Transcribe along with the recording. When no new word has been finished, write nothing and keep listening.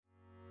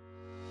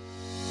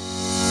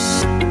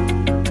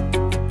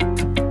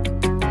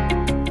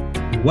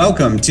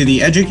Welcome to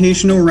the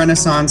Educational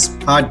Renaissance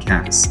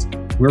podcast,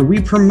 where we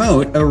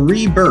promote a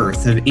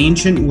rebirth of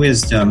ancient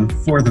wisdom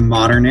for the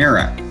modern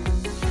era.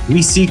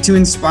 We seek to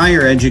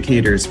inspire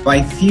educators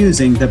by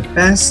fusing the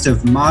best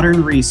of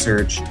modern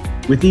research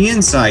with the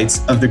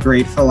insights of the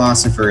great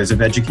philosophers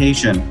of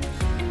education.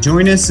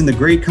 Join us in the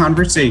great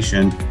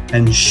conversation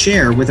and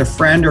share with a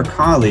friend or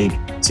colleague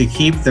to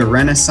keep the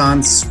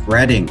Renaissance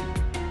spreading.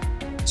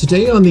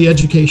 Today on the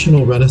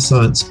Educational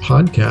Renaissance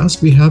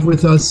podcast, we have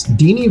with us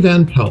Deani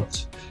Van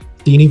Pelt.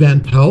 Deani Van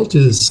Pelt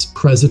is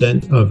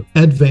president of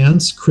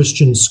Advanced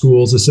Christian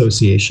Schools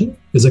Association,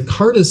 is a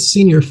Cardus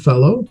Senior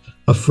Fellow,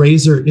 a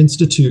Fraser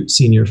Institute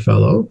Senior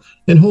Fellow,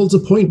 and holds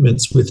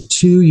appointments with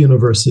 2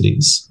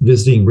 universities,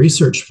 visiting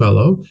Research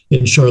Fellow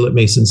in Charlotte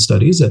Mason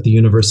Studies at the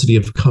University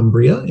of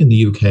Cumbria in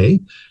the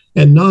UK,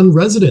 and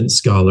non-resident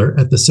scholar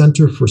at the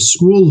Center for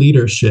School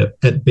Leadership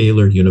at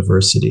Baylor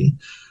University.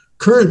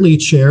 Currently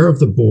chair of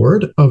the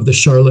board of the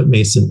Charlotte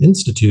Mason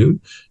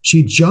Institute,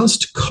 she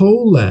just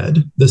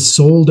co-led the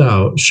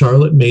sold-out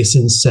Charlotte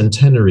Mason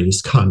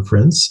Centenaries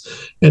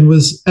Conference and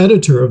was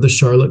editor of the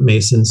Charlotte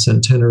Mason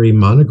Centenary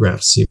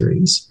Monograph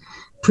Series.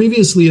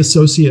 Previously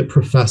associate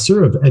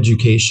professor of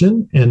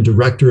education and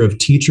director of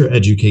teacher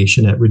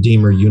education at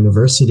Redeemer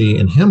University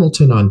in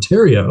Hamilton,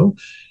 Ontario,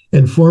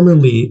 and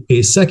formerly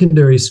a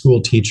secondary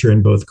school teacher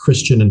in both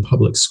Christian and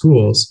public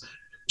schools,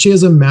 she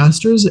has a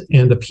master's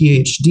and a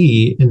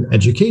PhD in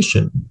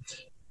education.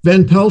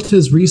 Van Pelt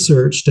has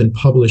researched and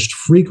published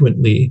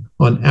frequently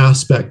on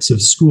aspects of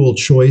school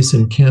choice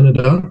in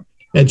Canada,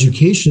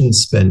 education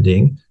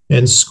spending,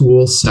 and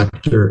school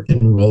sector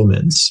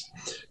enrollments.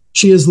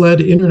 She has led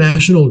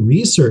international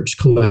research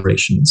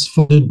collaborations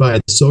funded by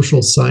the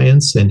Social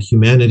Science and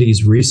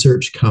Humanities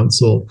Research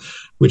Council,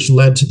 which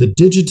led to the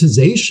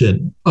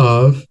digitization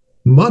of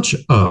much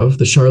of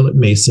the Charlotte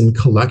Mason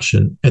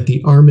collection at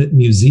the Armitt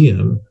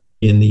Museum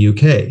in the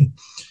UK.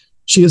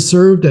 She has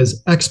served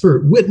as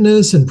expert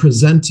witness and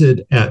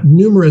presented at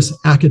numerous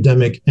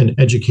academic and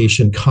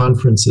education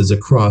conferences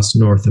across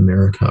North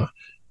America.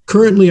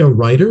 Currently a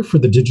writer for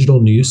the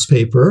digital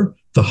newspaper,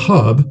 The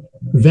Hub,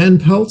 Van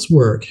Pelt's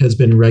work has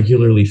been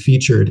regularly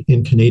featured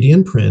in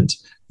Canadian print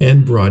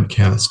and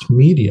broadcast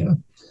media.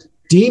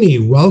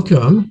 Deani,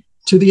 welcome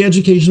to the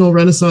Educational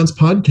Renaissance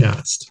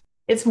podcast.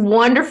 It's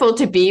wonderful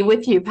to be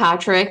with you,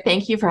 Patrick.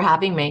 Thank you for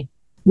having me.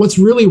 What's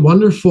really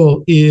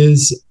wonderful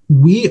is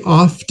we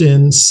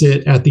often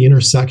sit at the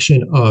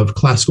intersection of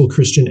classical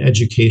Christian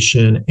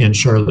education and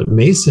Charlotte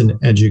Mason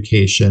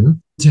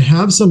education. To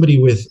have somebody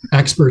with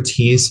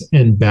expertise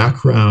and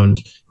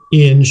background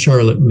in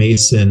Charlotte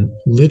Mason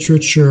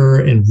literature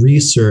and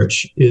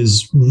research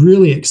is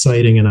really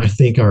exciting, and I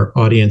think our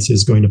audience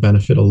is going to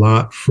benefit a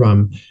lot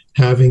from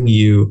having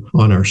you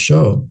on our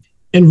show.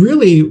 And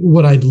really,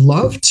 what I'd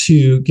love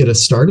to get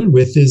us started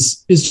with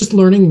is just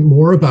learning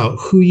more about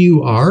who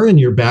you are and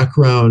your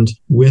background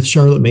with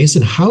Charlotte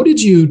Mason. How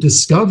did you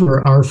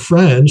discover our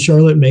friend,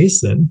 Charlotte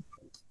Mason?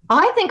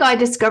 I think I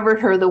discovered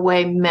her the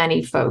way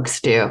many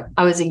folks do.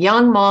 I was a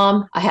young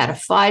mom. I had a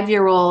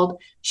 5-year-old.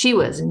 She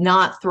was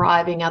not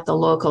thriving at the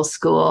local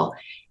school.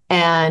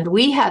 And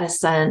we had a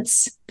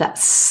sense that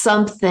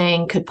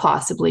something could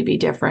possibly be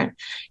different.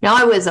 Now,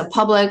 I was a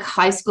public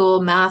high school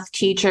math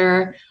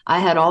teacher. I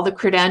had all the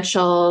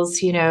credentials,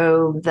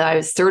 that I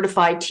was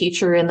certified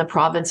teacher in the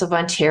province of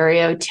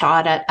Ontario,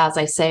 taught at, as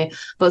I say,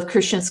 both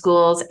Christian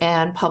schools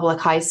and public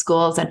high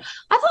schools. And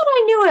I thought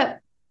I knew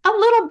a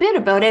little bit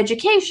about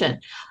education.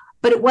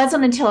 But it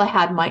wasn't until I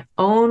had my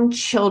own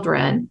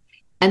children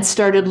and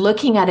started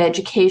looking at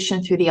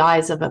education through the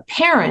eyes of a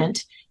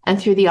parent and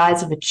through the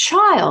eyes of a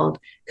child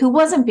who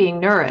wasn't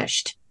being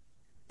nourished,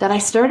 that I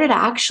started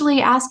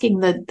actually asking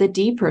the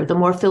deeper, the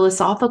more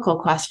philosophical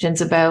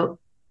questions about,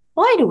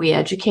 why do we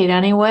educate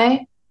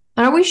anyway?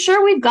 And are we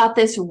sure we've got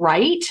this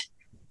right?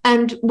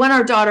 And when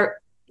our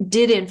daughter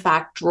did, in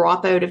fact,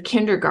 drop out of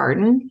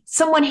kindergarten,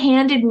 someone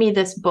handed me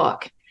this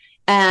book.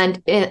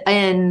 And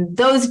in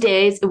those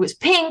days, it was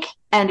pink,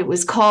 and it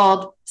was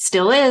called,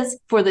 still is,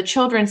 For the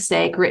Children's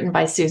Sake, written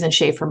by Susan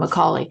Schaefer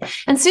Macaulay.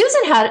 And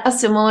Susan had a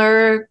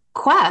similar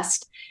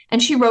quest,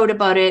 and she wrote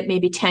about it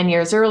maybe 10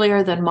 years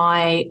earlier than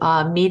my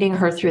meeting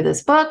her through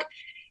this book.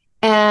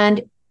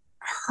 And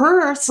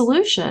her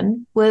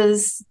solution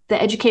was the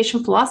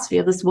education philosophy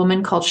of this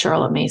woman called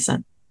Charlotte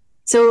Mason.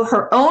 So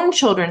her own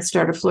children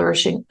started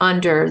flourishing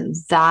under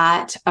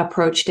that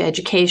approach to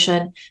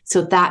education.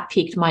 So that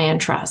piqued my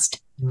interest.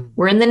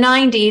 We're in the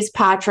 90s,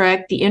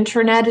 Patrick. The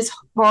internet is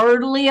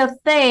hardly a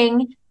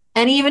thing.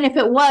 And even if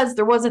it was,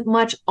 there wasn't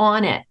much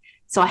on it.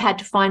 So I had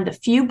to find the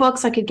few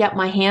books I could get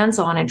my hands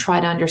on and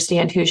try to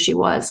understand who she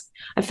was.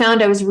 I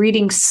found I was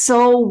reading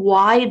so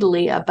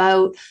widely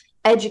about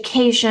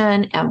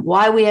education and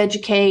why we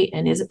educate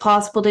and is it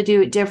possible to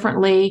do it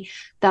differently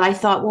that I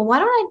thought, well, why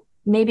don't I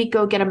maybe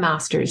go get a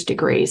master's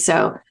degree?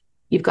 So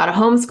you've got a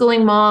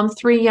homeschooling mom,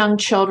 3 young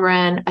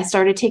children. I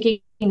started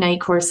taking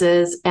night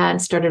courses and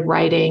started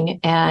writing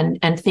and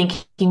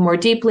thinking more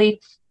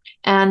deeply.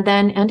 and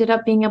then ended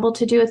up being able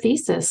to do a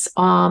thesis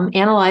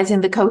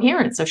analyzing the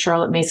coherence of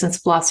Charlotte Mason's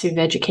philosophy of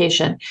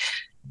education.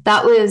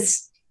 That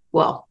was,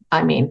 well,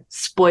 I mean,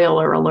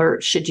 spoiler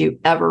alert, should you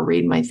ever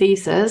read my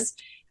thesis.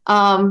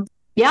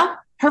 Yeah,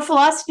 her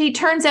philosophy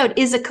turns out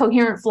is a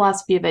coherent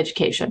philosophy of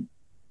education.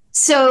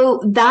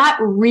 So that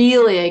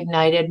really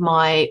ignited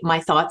my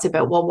thoughts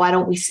about, well, why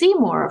don't we see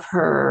more of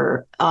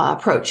her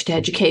approach to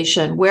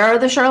education? Where are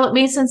the Charlotte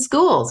Mason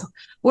schools?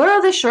 Where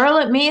are the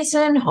Charlotte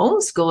Mason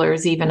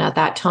homeschoolers even at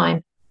that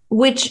time?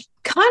 Which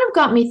kind of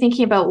got me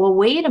thinking about, well,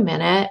 wait a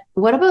minute,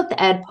 what about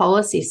the ed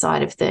policy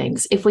side of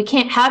things? If we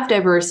can't have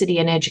diversity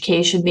in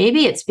education,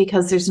 maybe it's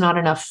because there's not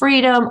enough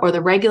freedom, or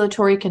the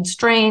regulatory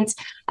constraints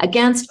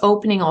against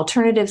opening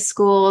alternative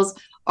schools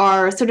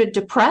are sort of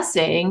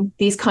depressing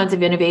these kinds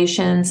of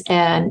innovations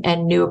and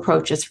new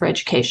approaches for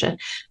education.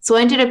 So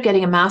I ended up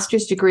getting a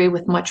master's degree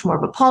with much more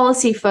of a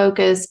policy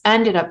focus,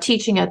 ended up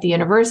teaching at the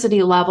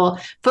university level,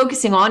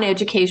 focusing on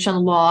education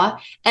law,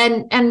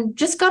 and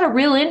just got a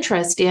real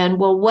interest in,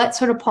 well, what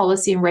sort of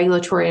policy and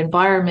regulatory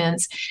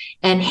environments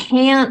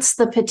enhance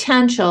the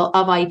potential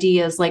of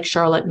ideas like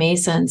Charlotte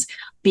Mason's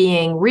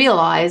being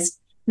realized,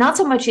 not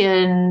so much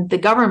in the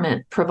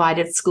government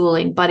provided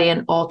schooling, but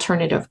in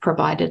alternative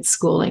provided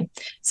schooling.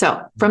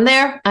 So from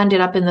there,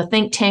 ended up in the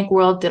think tank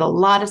world, did a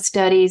lot of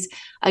studies,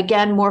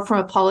 again, more from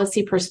a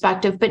policy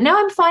perspective. But now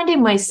I'm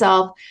finding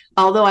myself,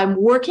 although I'm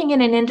working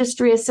in an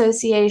industry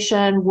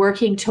association,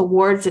 working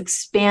towards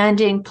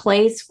expanding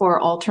place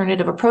for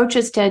alternative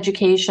approaches to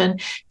education,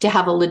 to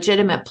have a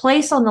legitimate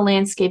place on the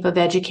landscape of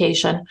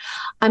education,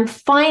 I'm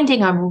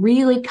finding I'm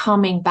really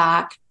coming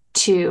back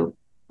to,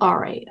 all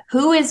right,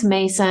 who is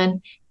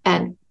Mason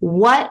and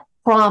what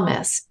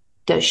promise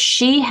does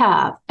she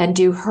have and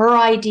do her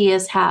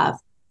ideas have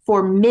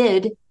for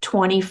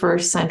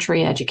mid-21st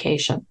century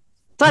education?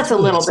 So that's a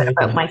little bit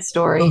about my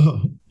story.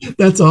 Oh,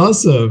 that's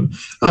awesome.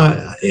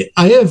 I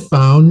have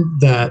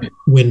found that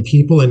when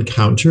people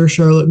encounter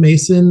Charlotte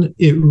Mason,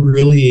 it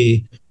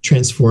really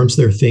transforms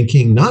their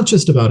thinking, not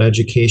just about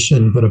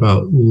education, but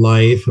about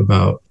life,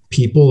 about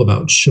people,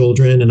 about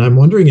children. And I'm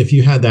wondering if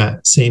you had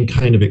that same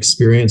kind of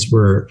experience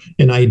where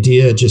an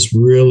idea just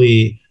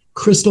really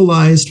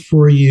crystallized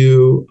for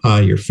you,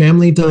 your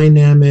family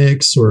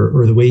dynamics,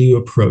 or the way you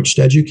approached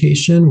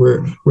education.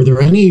 Were there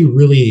any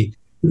really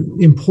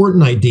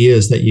important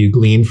ideas that you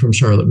gleaned from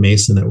Charlotte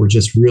Mason that were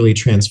just really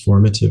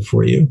transformative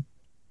for you?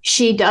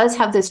 She does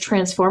have this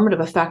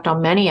transformative effect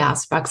on many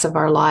aspects of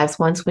our lives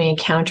once we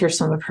encounter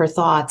some of her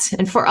thoughts.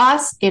 And for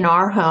us in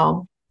our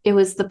home, it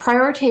was the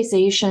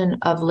prioritization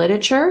of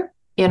literature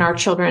in our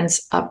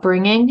children's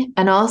upbringing,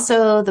 and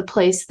also the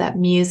place that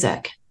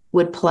music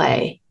would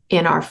play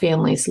in our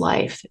family's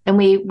life. And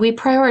we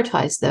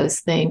prioritized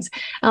those things.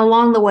 And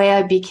along the way,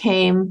 I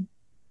became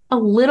a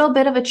little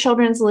bit of a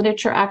children's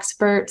literature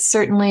expert.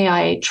 Certainly,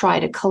 I try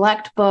to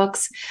collect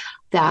books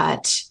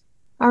that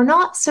are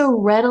not so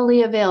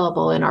readily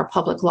available in our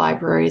public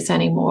libraries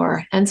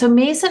anymore. And so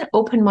Mason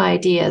opened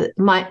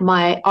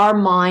our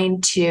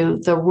mind to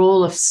the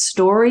role of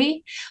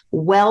story,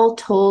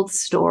 well-told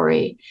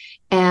story,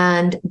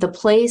 and the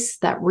place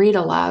that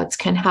read-alouds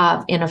can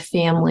have in a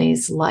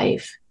family's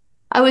life.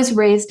 I was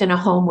raised in a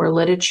home where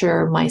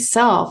literature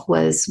myself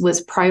was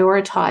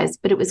prioritized,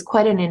 but it was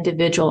quite an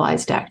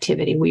individualized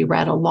activity. We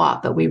read a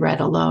lot, but we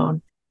read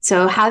alone.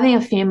 So having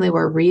a family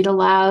where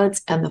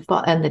read-alouds and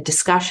the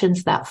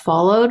discussions that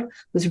followed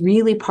was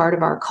really part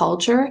of our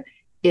culture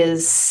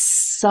is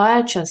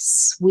such a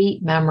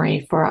sweet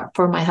memory for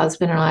my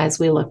husband and I as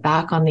we look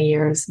back on the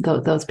years,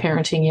 those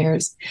parenting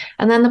years.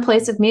 And then the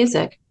place of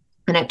music.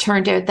 And it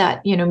turned out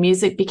that,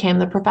 music became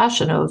the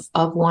profession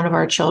of one of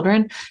our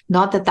children.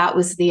 Not that that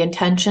was the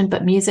intention,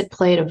 but music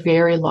played a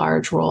very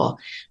large role.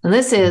 And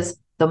this is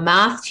the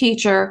math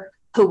teacher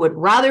who would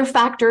rather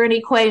factor an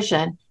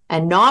equation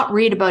and not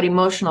read about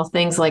emotional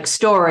things like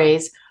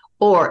stories,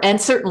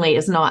 and certainly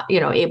is not,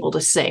 able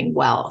to sing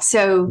well.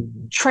 So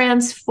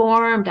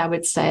transformed, I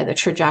would say, the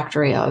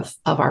trajectory of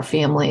our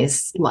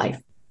family's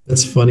life.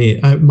 That's funny.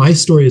 My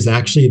story is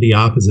actually the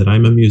opposite.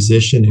 I'm a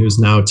musician who's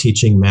now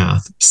teaching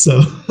math.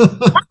 So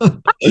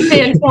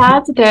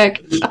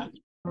fantastic.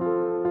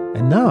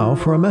 And now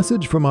for a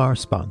message from our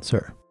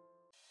sponsor.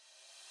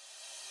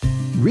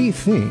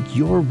 Rethink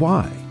your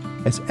why.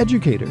 As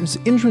educators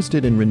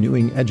interested in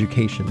renewing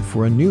education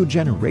for a new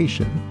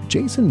generation,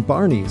 Jason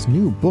Barney's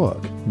new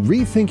book,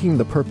 Rethinking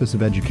the Purpose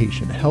of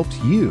Education, helps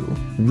you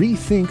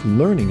rethink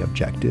learning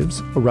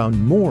objectives around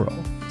moral,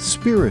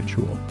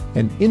 spiritual,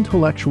 and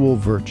intellectual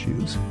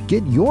virtues.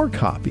 Get your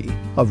copy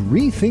of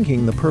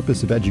Rethinking the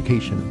Purpose of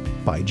Education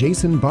by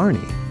Jason Barney,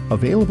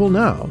 available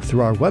now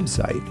through our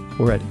website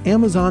or at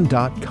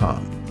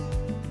Amazon.com.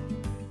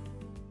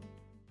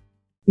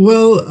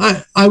 Well,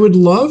 I would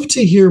love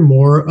to hear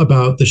more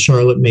about the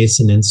Charlotte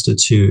Mason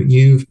Institute.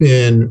 You've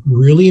been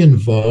really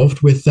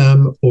involved with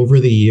them over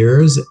the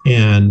years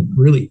and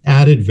really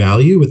added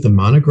value with the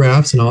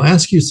monographs. And I'll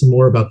ask you some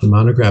more about the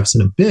monographs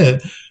in a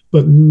bit,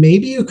 but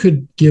maybe you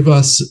could give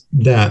us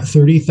that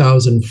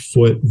 30,000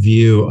 foot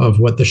view of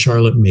what the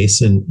Charlotte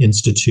Mason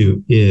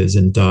Institute is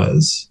and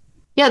does.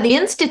 Yeah, the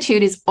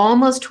Institute is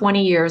almost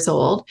 20 years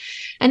old,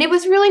 and it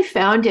was really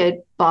founded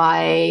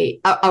by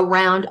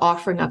around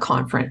offering a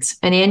conference,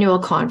 an annual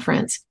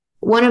conference.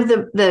 One of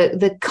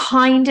the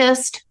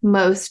kindest,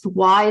 most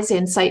wise,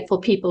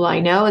 insightful people I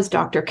know is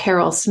Dr.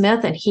 Carroll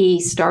Smith, and he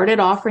started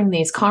offering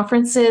these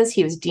conferences.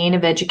 He was Dean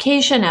of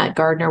Education at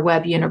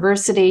Gardner-Webb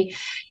University.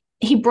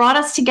 He brought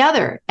us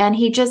together, and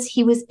he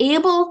was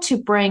able to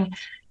bring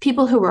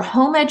people who were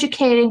home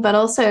educating, but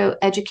also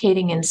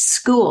educating in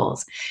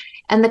schools.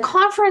 And the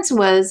conference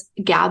was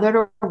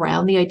gathered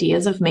around the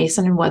ideas of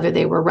Mason and whether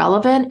they were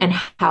relevant and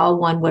how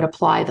one would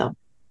apply them.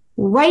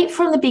 Right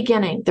from the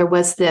beginning, there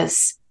was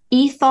this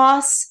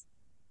ethos.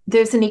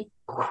 There's an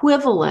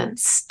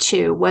equivalence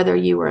to whether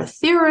you were a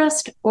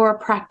theorist or a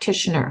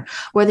practitioner,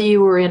 whether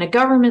you were in a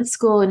government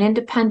school, an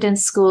independent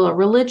school, a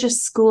religious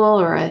school,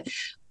 or a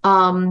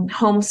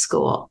home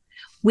school.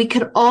 We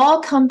could all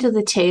come to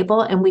the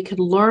table and we could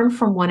learn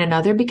from one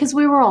another because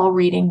we were all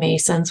reading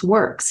Mason's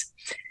works.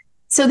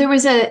 So there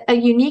was a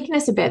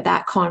uniqueness about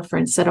that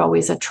conference that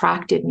always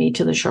attracted me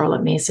to the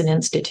Charlotte Mason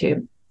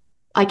Institute.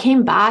 I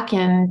came back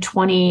in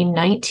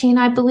 2019,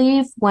 I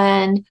believe,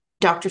 when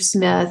Dr.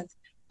 Smith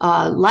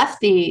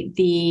left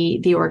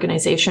the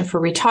organization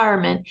for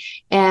retirement,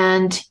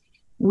 and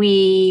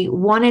we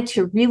wanted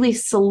to really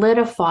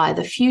solidify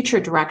the future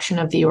direction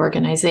of the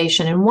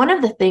organization. And one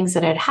of the things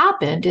that had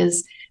happened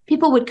is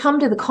people would come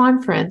to the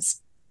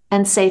conference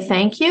and say,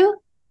 thank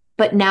you,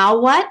 but now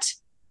what?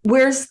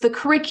 Where's the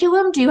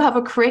curriculum? Do you have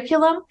a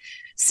curriculum?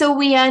 So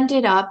we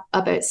ended up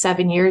about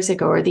 7 years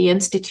ago, or the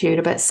Institute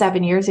about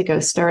 7 years ago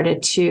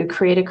started to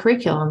create a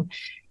curriculum.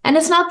 And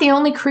it's not the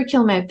only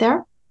curriculum out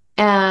there.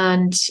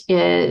 And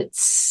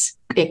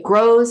it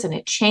grows and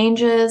it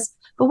changes,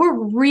 but we're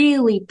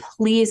really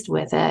pleased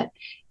with it.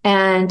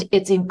 And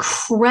it's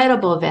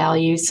incredible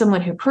value.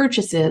 Someone who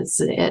purchases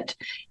it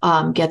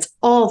gets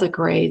all the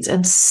grades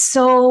and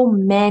so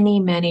many,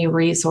 many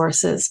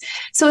resources.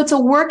 So it's a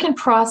work in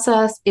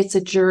process. It's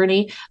a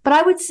journey, but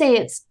I would say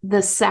it's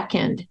the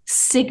second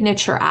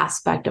signature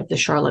aspect of the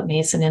Charlotte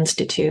Mason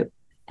Institute.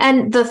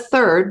 And the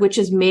third, which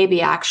is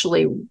maybe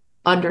actually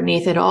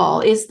underneath it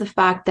all, is the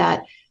fact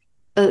that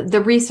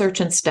the research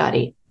and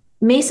study.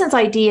 Mason's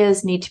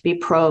ideas need to be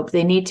probed,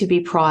 they need to be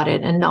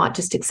prodded and not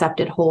just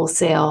accepted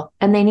wholesale,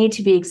 and they need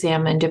to be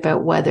examined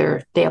about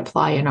whether they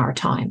apply in our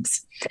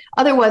times.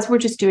 Otherwise, we're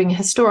just doing a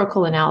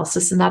historical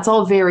analysis, and that's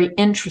all very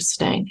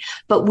interesting,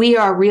 but we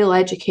are real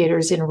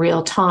educators in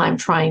real time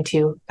trying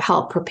to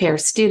help prepare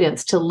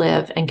students to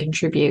live and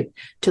contribute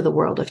to the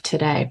world of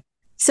today.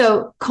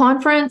 So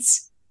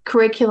conference,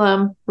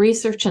 curriculum,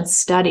 research, and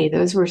study,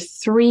 those were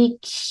three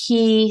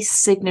key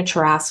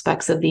signature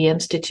aspects of the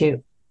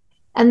Institute.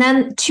 And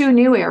then two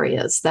new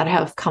areas that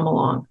have come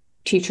along,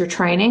 teacher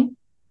training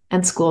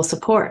and school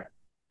support.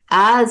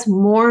 As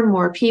more and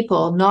more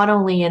people, not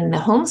only in the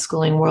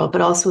homeschooling world,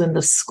 but also in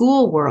the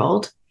school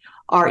world,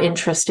 are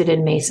interested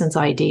in Mason's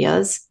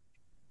ideas,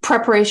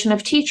 preparation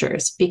of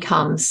teachers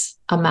becomes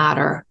a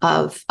matter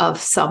of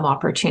some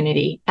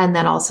opportunity. And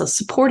then also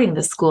supporting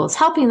the schools,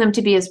 helping them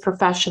to be as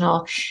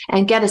professional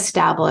and get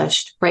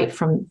established right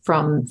from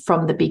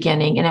the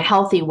beginning in a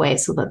healthy way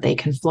so that they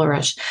can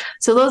flourish.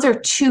 So those are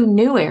two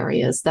new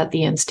areas that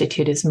the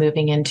Institute is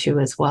moving into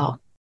as well.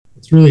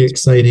 It's really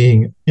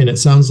exciting. And it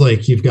sounds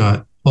like you've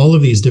got all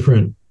of these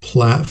different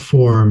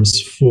platforms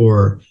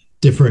for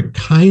different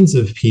kinds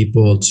of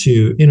people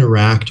to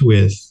interact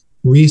with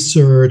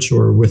research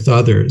or with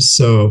others.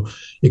 So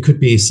it could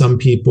be some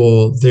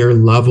people, their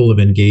level of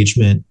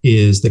engagement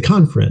is the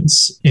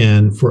conference.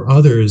 And for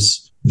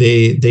others,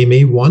 they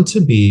may want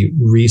to be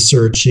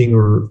researching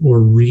or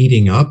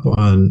reading up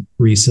on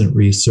recent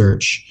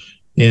research.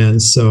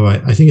 And so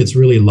I think it's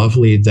really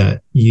lovely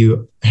that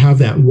you have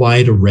that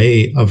wide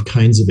array of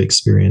kinds of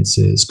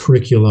experiences,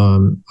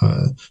 curriculum,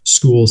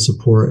 school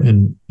support,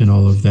 and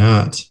all of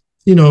that.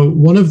 You know,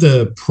 one of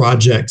the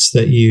projects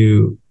that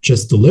you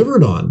just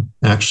delivered on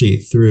actually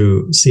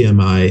through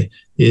CMI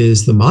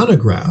is the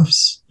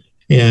monographs.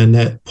 And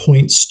that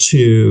points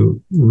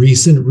to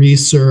recent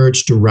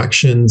research,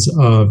 directions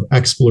of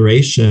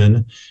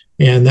exploration.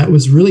 And that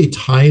was really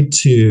tied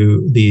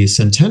to the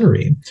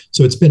centenary.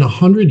 So it's been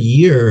 100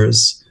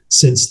 years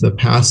since the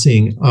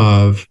passing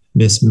of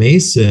Miss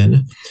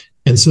Mason.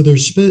 And so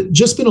there's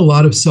just been a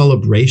lot of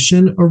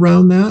celebration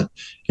around that.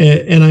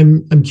 And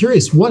I'm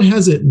curious, what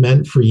has it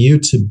meant for you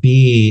to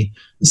be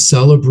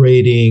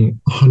celebrating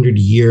 100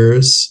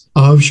 years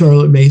of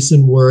Charlotte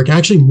Mason work?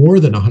 Actually, more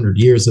than 100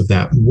 years of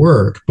that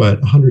work, but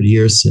 100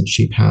 years since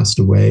she passed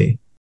away.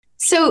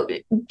 So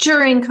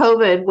during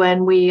COVID,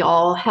 when we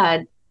all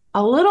had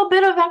a little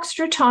bit of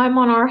extra time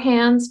on our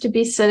hands to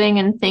be sitting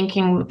and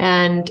thinking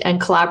and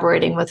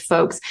collaborating with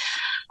folks,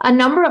 a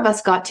number of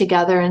us got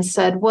together and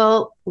said,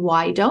 well,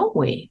 why don't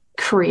we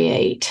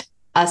create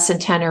a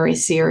centenary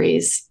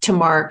series to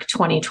mark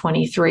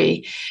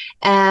 2023?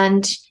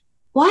 And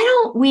why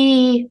don't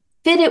we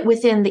fit it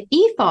within the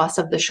ethos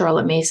of the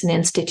Charlotte Mason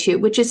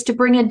Institute, which is to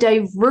bring a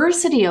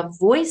diversity of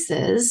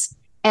voices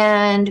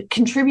and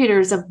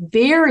contributors of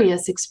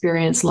various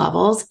experience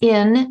levels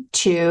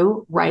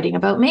into writing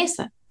about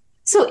Mason.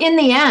 So in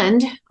the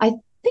end, I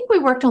think we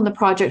worked on the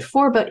project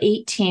for about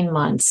 18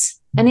 months.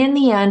 And in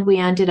the end, we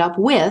ended up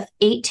with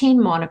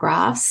 18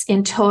 monographs.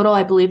 In total,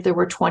 I believe there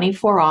were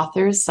 24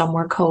 authors. Some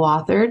were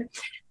co-authored.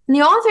 And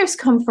the authors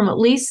come from at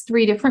least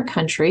 3 different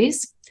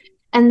countries,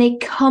 and they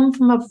come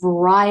from a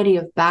variety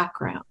of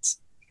backgrounds.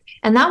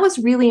 And that was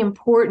really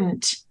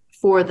important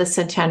for the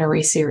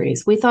Centenary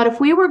series. We thought if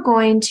we were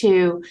going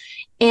to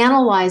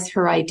analyze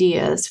her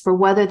ideas for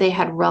whether they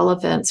had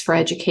relevance for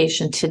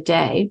education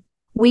today,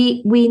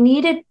 we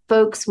needed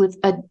folks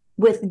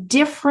with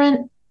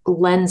different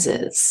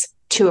lenses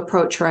to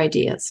approach her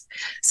ideas.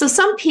 So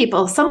some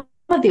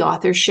of the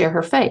authors share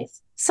her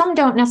faith. Some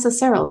don't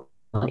necessarily.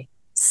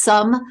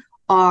 Some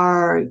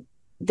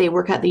they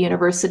work at the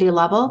university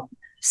level.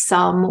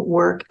 Some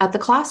work at the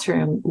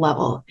classroom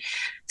level.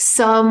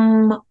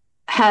 Some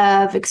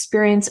have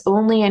experience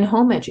only in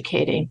home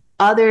educating.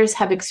 Others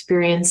have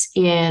experience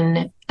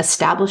in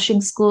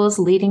establishing schools,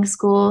 leading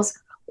schools,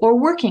 or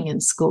working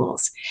in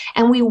schools.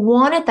 And we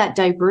wanted that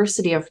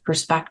diversity of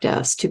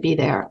perspectives to be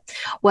there.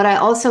 What I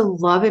also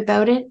love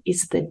about it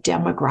is the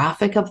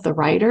demographic of the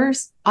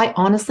writers. I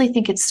honestly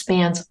think it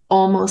spans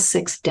almost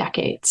 6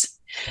 decades.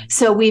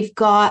 So we've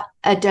got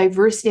a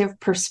diversity of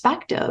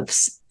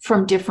perspectives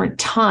from different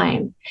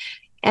time.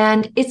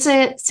 And it's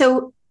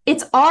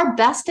our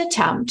best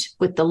attempt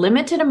with the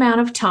limited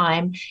amount of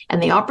time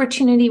and the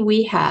opportunity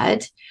we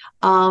had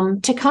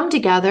to come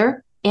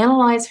together,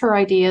 analyze her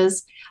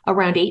ideas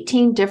around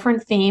 18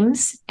 different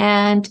themes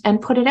and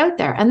put it out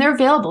there. And they're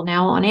available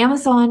now on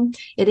Amazon.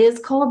 It is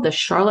called the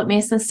Charlotte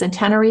Mason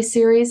Centenary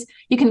Series.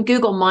 You can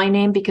Google my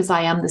name because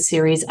I am the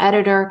series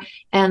editor,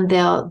 and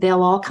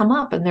they'll all come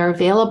up, and they're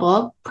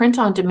available print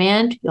on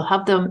demand. You'll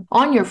have them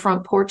on your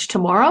front porch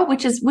tomorrow,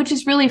 which is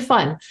really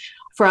fun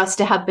for us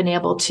to have been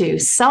able to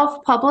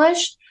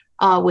self-publish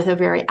with a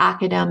very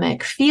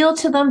academic feel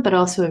to them, but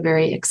also a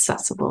very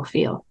accessible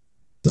feel.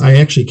 I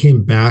actually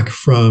came back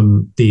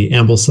from the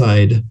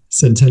Ambleside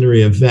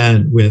Centenary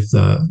event with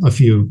a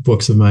few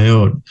books of my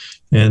own.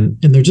 And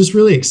they're just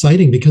really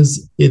exciting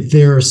because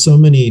there are so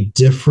many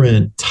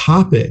different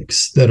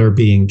topics that are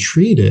being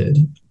treated.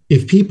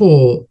 If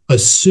people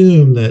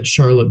assume that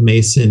Charlotte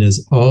Mason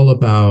is all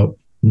about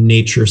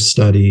nature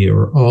study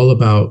or all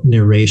about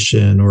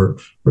narration or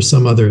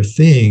some other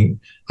thing,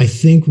 I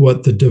think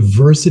what the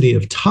diversity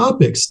of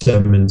topics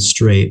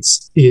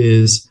demonstrates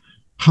is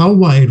how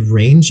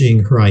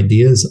wide-ranging her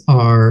ideas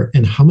are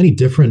and how many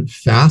different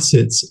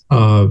facets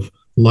of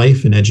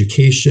life and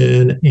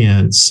education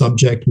and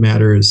subject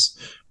matters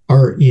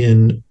are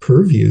in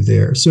purview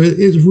there. So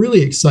it's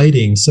really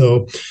exciting.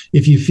 So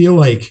if you feel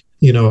like,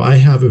 I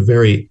have a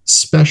very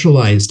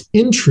specialized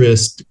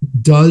interest,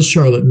 does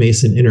Charlotte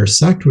Mason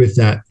intersect with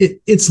that?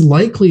 It's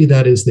likely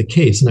that is the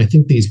case. And I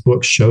think these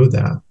books show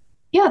that.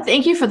 Yeah,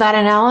 thank you for that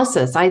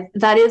analysis.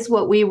 That is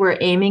what we were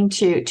aiming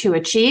to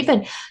achieve.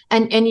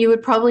 And you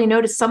would probably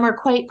notice some are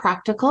quite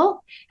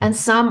practical and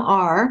some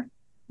are,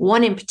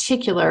 one in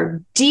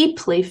particular,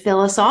 deeply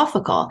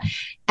philosophical.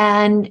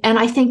 And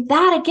I think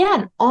that,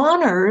 again,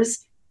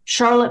 honors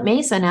Charlotte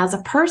Mason as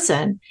a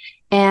person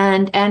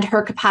and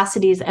her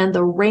capacities and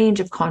the range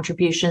of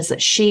contributions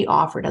that she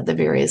offered at the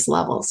various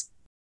levels.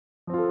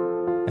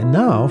 And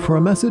now for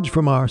a message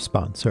from our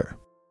sponsor.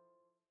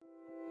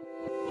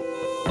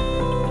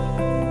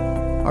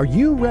 Are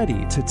you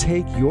ready to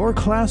take your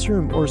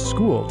classroom or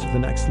school to the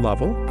next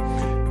level?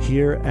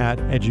 Here at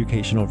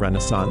Educational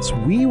Renaissance,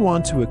 we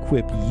want to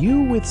equip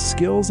you with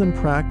skills and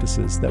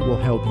practices that will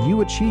help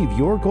you achieve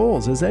your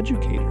goals as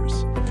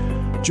educators.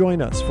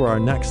 Join us for our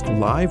next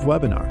live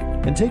webinar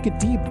and take a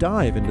deep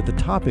dive into the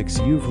topics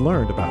you've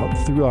learned about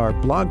through our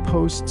blog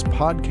posts,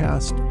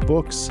 podcasts,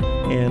 books,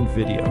 and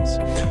videos.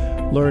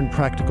 Learn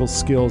practical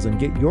skills and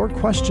get your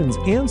questions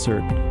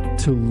answered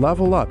to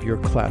level up your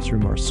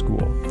classroom or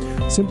school.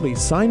 Simply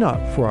sign up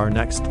for our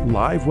next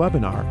live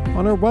webinar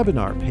on our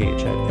webinar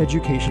page at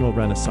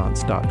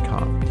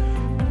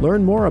educationalrenaissance.com.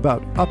 Learn more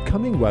about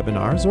upcoming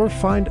webinars or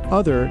find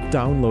other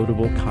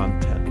downloadable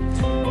content.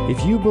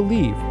 If you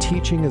believe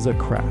teaching is a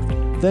craft,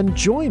 then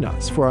join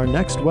us for our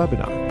next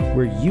webinar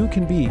where you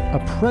can be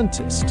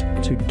apprenticed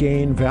to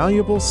gain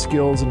valuable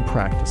skills and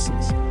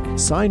practices.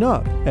 Sign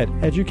up at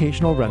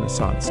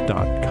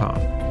educationalrenaissance.com.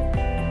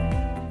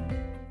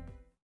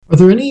 Are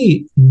there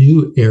any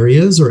new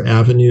areas or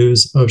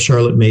avenues of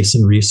Charlotte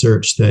Mason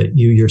research that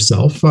you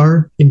yourself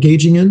are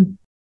engaging in?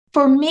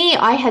 For me,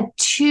 I had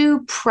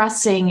 2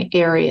 pressing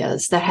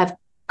areas that have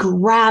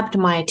grabbed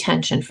my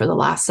attention for the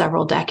last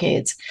several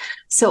decades.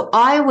 So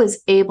I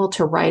was able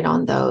to write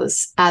on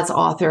those as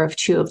author of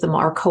 2 of them,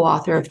 or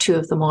co-author of 2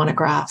 of the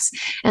monographs.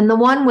 And the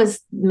one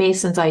was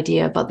Mason's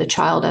idea about the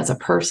child as a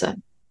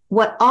person.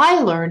 What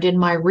I learned in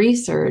my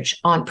research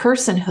on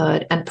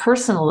personhood and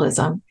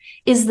personalism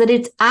is that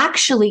it's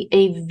actually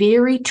a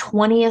very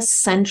 20th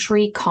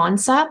century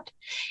concept.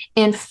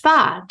 In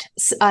fact,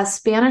 a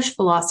Spanish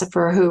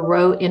philosopher who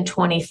wrote in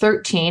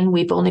 2013,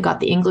 we've only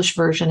got the English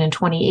version in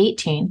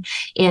 2018,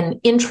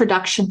 in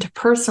Introduction to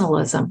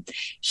Personalism,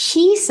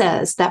 he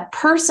says that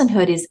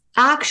personhood is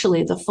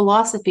actually the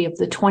philosophy of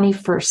the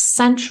 21st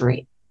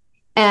century.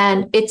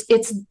 And it's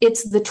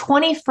the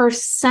 21st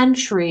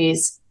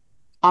century's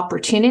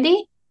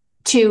opportunity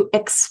to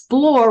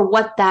explore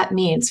what that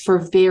means for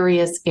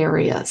various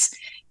areas.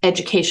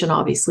 Education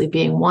obviously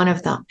being one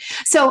of them.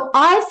 So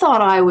I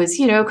thought I was,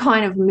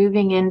 kind of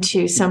moving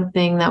into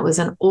something that was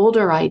an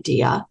older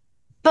idea.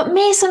 But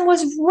Mason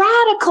was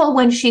radical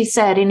when she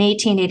said in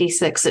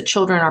 1886 that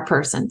children are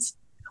persons.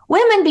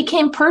 Women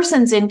became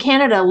persons in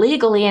Canada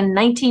legally in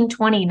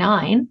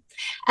 1929.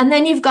 And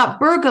then you've got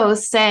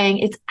Burgos saying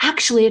it's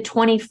actually a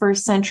 21st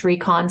century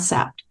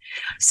concept.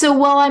 So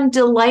while I'm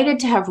delighted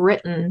to have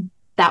written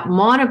that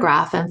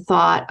monograph and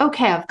thought,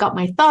 okay, I've got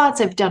my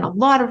thoughts, I've done a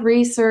lot of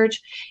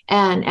research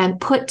and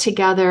put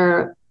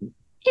together,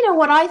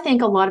 what I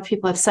think a lot of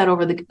people have said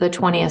over the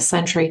 20th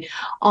century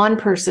on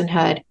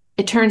personhood,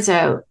 it turns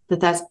out that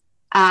that's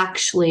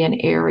actually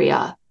an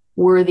area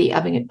worthy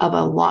of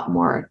a lot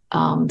more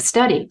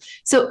study.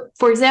 So,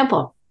 for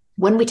example,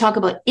 when we talk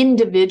about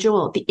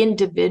the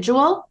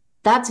individual,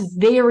 that's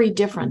very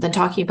different than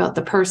talking about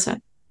the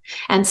person.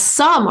 And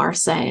some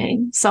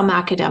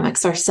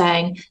academics are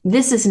saying,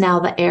 this is now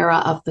the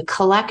era of the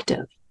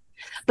collective.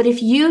 But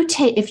if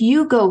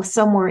you go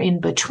somewhere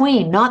in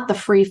between, not the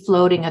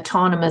free-floating,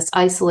 autonomous,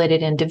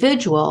 isolated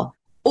individual,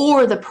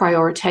 or the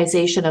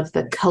prioritization of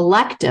the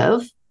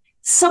collective,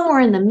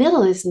 somewhere in the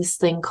middle is this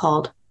thing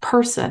called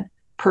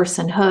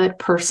personhood,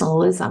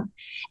 personalism.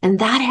 And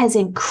that has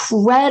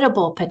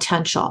incredible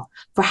potential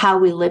for how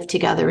we live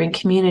together in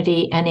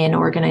community and in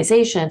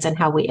organizations and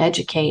how we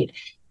educate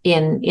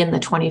in the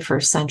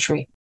 21st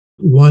century.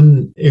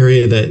 One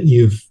area that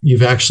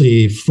you've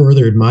actually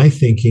furthered my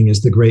thinking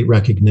is the Great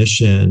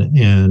Recognition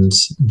and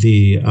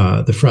the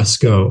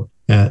fresco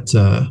at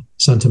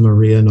Santa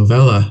Maria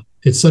Novella.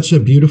 It's such a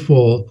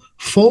beautiful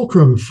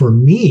fulcrum for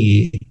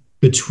me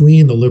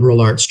between the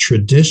liberal arts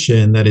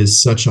tradition that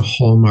is such a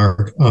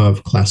hallmark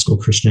of classical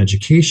Christian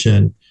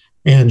education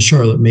and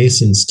Charlotte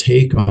Mason's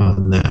take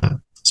on that.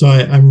 So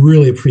I'm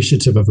really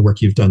appreciative of the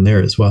work you've done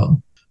there as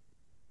well.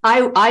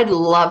 I'd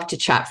love to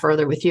chat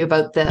further with you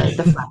about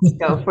the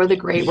fresco for the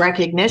Great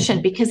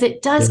Recognition, because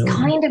it does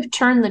kind of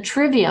turn the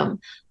trivium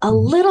a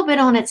little bit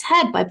on its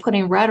head by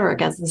putting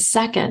rhetoric as the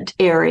second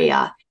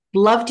area.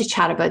 Love to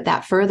chat about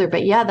that further.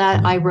 But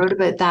I wrote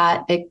about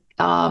that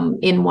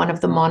in one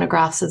of the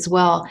monographs as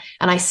well.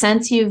 And I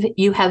sense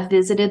you have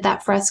visited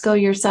that fresco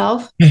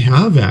yourself. I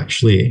have,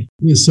 actually.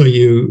 So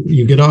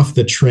you get off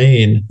the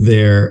train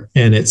there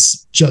and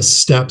it's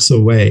just steps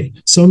away.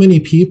 So many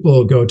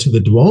people go to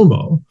the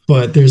Duomo,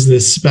 but there's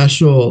this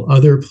special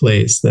other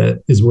place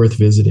that is worth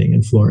visiting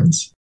in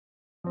Florence.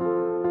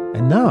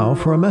 And now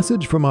for a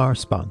message from our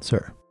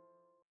sponsor.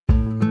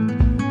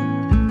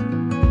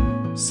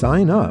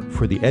 Sign up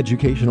for the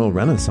Educational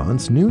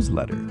Renaissance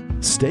newsletter.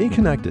 Stay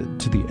connected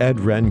to the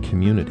EdRen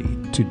community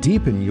to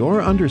deepen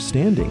your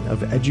understanding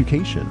of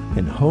education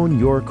and hone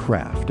your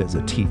craft as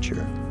a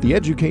teacher. The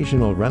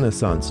Educational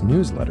Renaissance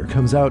newsletter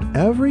comes out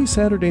every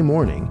Saturday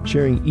morning,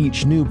 sharing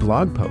each new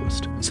blog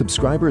post.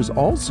 Subscribers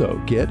also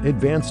get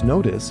advance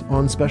notice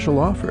on special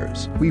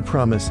offers. We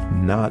promise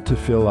not to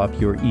fill up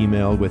your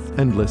email with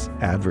endless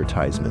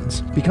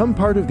advertisements. Become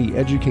part of the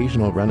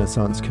Educational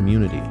Renaissance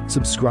community.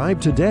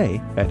 Subscribe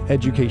today at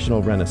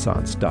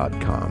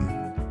educationalrenaissance.com.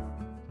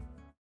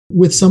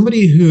 With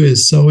somebody who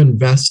is so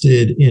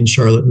invested in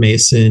Charlotte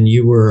Mason,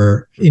 you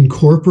were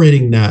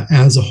incorporating that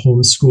as a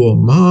homeschool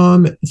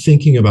mom,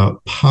 thinking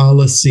about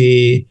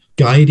policy,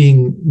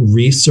 guiding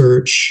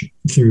research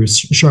through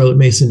Charlotte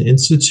Mason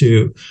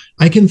Institute.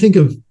 I can think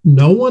of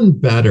no one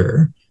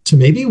better to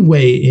maybe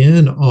weigh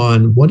in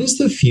on what is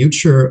the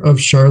future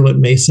of Charlotte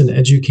Mason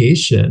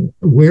education?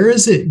 Where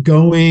is it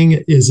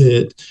going?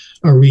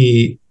 Are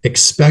we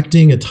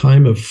expecting a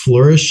time of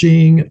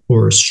flourishing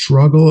or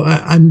struggle?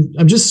 I'm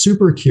just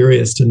super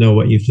curious to know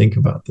what you think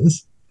about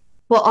this.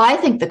 Well, I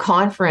think the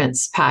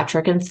conference,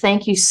 Patrick, and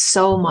thank you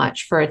so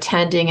much for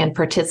attending and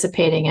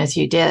participating as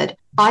you did.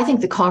 I think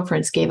the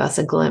conference gave us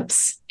a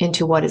glimpse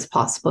into what is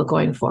possible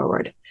going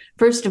forward.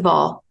 First of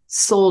all,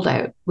 sold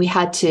out. We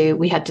had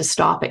to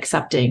stop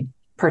accepting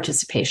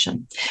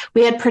participation.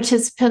 We had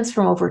participants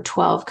from over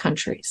 12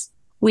 countries.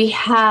 We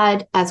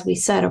had, as we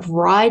said, a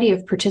variety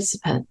of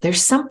participants.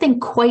 There's something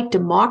quite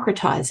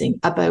democratizing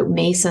about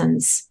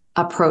Mason's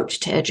approach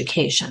to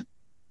education.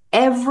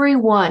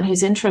 Everyone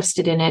who's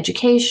interested in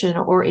education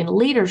or in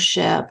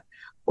leadership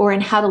or in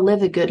how to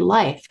live a good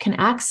life can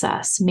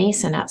access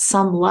Mason at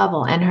some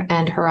level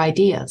and her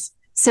ideas.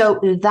 So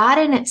that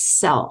in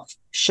itself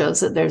shows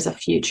that there's a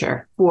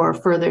future for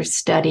further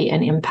study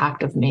and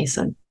impact of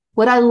Mason.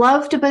 What I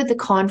loved about the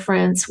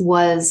conference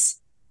was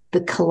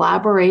the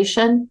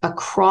collaboration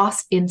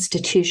across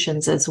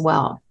institutions as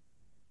well.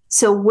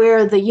 So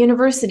where the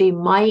university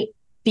might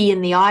be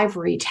in the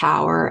ivory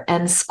tower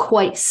and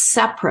quite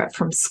separate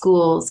from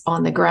schools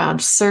on the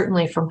ground,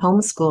 certainly from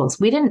homeschools.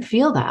 We didn't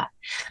feel that.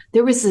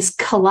 There was this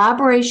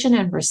collaboration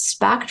and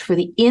respect for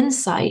the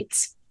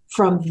insights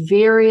from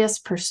various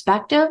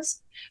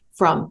perspectives,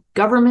 from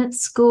government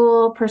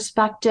school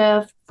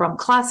perspective, from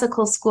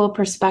classical school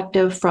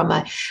perspective, from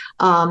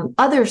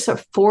other sort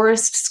of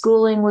forest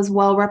schooling was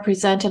well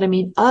represented. I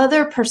mean,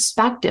 other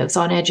perspectives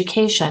on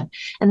education,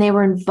 and they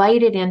were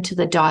invited into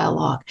the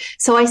dialogue.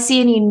 So I see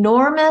an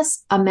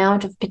enormous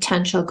amount of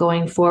potential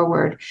going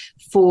forward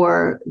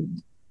for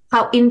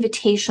how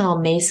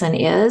invitational Mason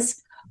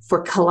is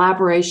for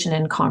collaboration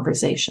and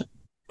conversation.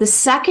 The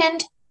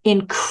second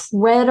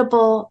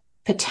incredible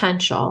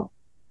potential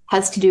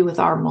has to do with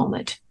our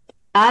moment.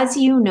 As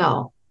you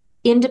know,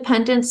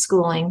 independent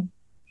schooling,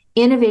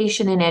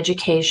 innovation in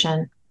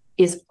education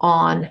is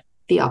on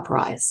the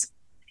uprise.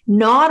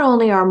 Not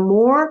only are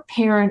more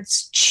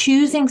parents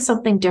choosing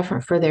something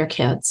different for their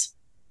kids,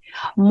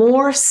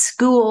 more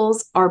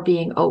schools are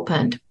being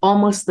opened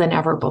almost than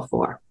ever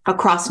before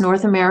across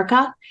North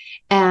America,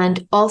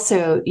 and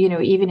also,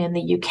 even in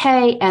the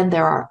UK, and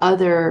there are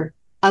other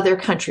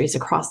countries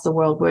across the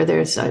world where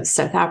there's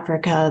South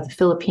Africa, the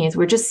Philippines.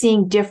 We're just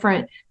seeing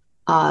different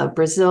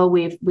Brazil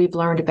we've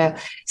learned about.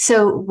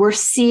 So we're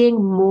seeing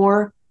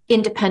more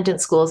independent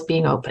schools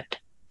being opened.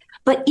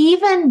 But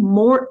even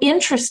more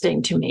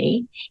interesting to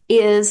me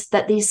is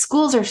that these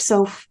schools are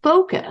so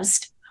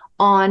focused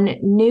on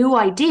new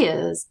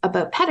ideas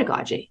about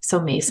pedagogy. So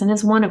Mason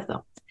is one of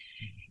them.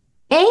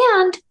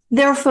 And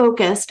they're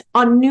focused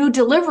on new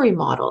delivery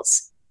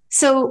models.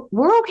 So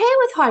we're okay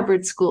with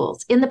hybrid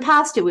schools. In the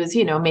past, it was,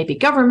 maybe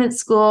government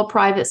school,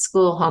 private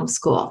school,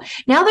 homeschool.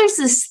 Now there's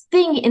this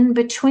thing in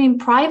between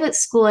private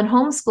school and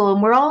homeschool,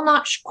 and we're all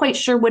not quite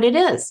sure what it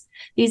is.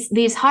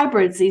 These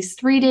hybrids, these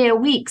 3-day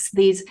weeks,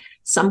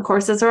 some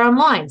courses are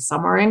online,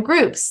 some are in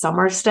groups, some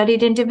are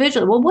studied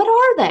individually. Well, what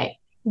are they?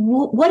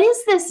 What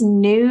is this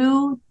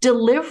new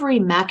delivery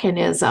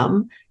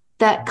mechanism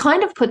that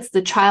kind of puts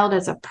the child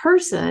as a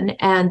person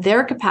and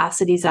their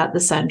capacities at the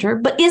center,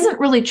 but isn't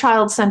really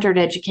child-centered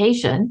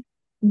education?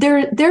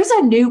 There's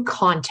a new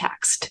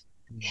context.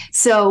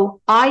 So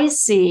I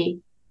see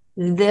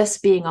this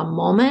being a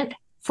moment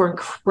for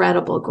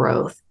incredible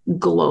growth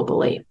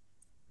globally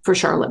for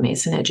Charlotte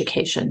Mason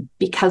education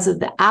because of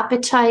the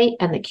appetite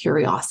and the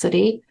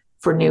curiosity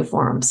for new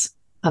forms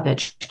of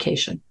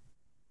education.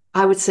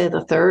 I would say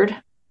the third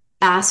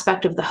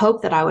aspect of the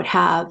hope that I would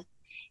have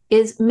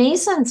is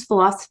Mason's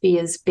philosophy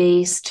is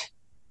based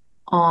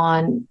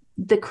on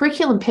the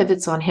curriculum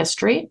pivots on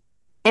history,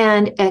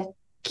 and a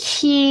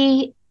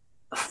key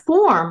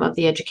form of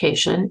the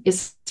education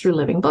is through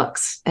living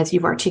books, as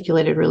you've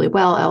articulated really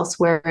well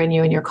elsewhere, and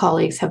you and your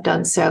colleagues have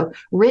done so.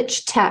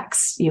 Rich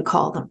texts, you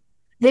call them.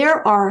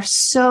 There are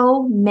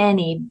so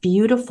many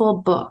beautiful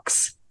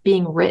books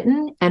being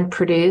written and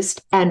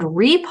produced and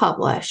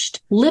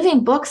republished.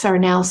 Living books are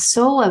now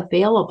so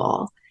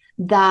available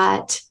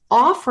that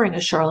offering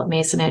a Charlotte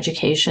Mason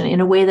education in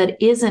a way that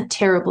isn't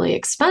terribly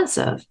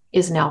expensive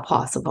is now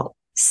possible.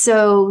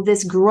 So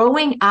this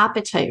growing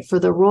appetite for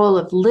the role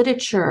of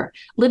literature,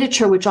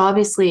 which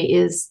obviously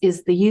is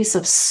the use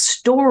of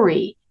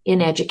story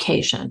in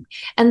education.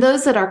 And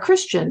those that are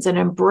Christians and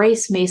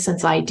embrace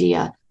Mason's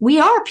idea, we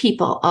are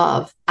people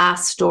of a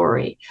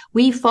story.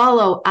 We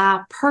follow a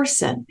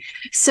person.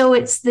 So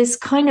it's this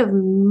kind of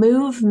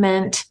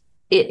movement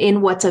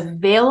in what's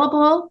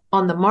available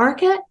on the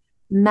market,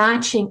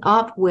 matching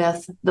up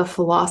with the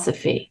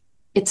philosophy.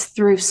 It's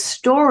through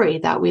story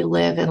that we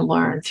live and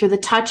learn, through the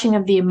touching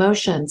of the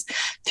emotions,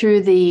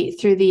 through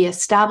the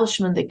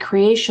establishment, the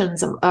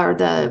creations of, or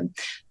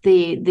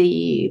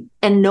the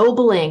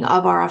ennobling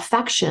of our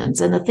affections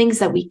and the things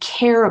that we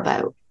care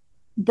about.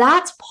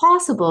 That's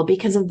possible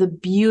because of the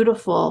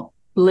beautiful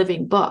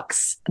living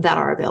books that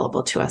are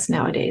available to us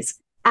nowadays.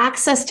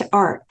 Access to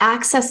art,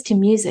 access to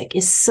music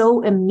is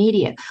so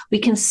immediate. We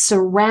can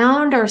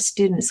surround our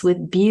students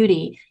with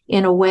beauty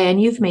in a way,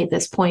 and you've made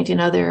this point in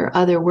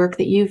other work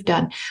that you've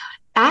done.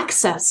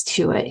 Access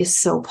to it is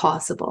so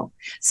possible.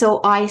 So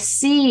I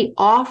see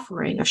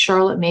offering a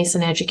Charlotte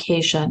Mason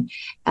education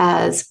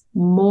as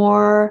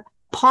more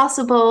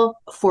possible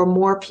for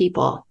more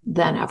people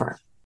than ever.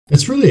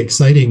 It's really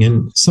exciting.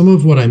 And some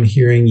of what I'm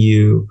hearing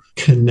you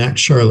connect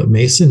Charlotte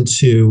Mason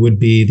to would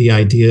be the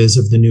ideas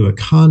of the new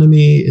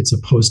economy. It's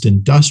a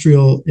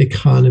post-industrial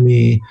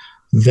economy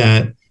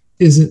that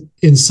is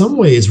in some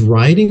ways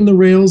riding the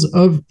rails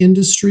of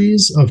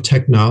industries, of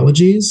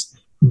technologies.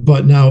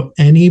 But now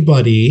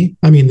anybody,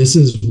 this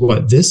is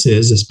what this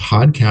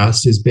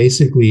podcast is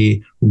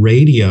basically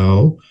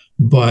radio,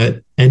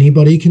 but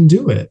anybody can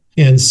do it.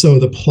 And so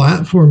the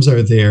platforms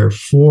are there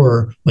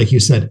for, like you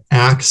said,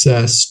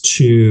 access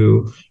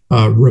to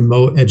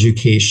remote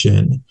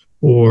education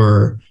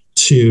or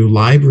to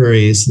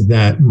libraries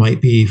that might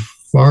be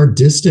far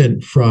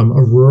distant from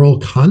a rural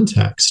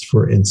context,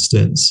 for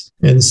instance.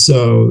 And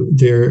so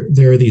there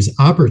are these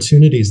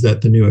opportunities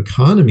that the new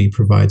economy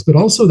provides, but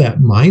also that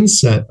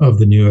mindset of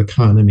the new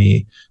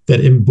economy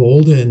that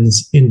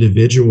emboldens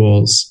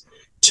individuals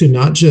to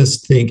not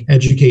just think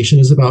education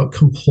is about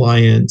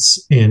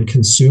compliance and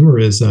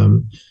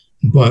consumerism,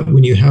 but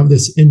when you have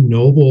this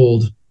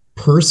ennobled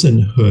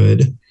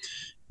personhood,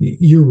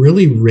 you're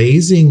really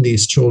raising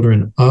these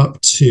children up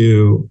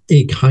to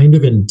a kind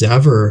of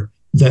endeavor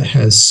that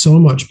has so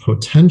much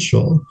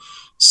potential,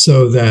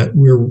 so that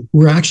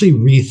we're actually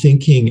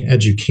rethinking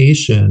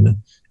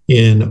education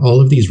in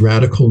all of these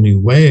radical new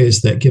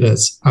ways that get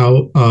us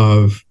out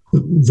of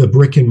the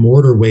brick and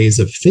mortar ways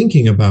of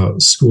thinking about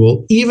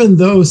school, even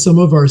though some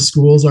of our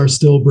schools are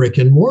still brick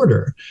and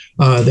mortar.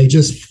 They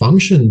just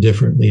function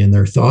differently and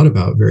they're thought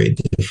about very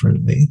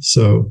differently.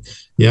 So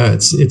yeah,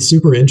 it's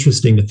super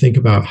interesting to think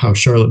about how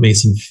Charlotte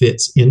Mason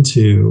fits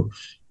into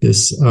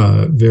this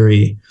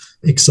very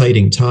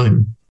exciting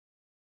time.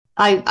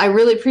 I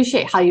really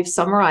appreciate how you've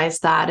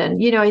summarized that.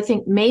 And, I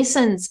think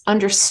Mason's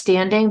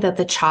understanding that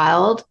the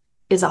child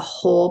is a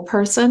whole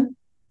person,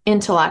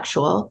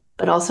 intellectual,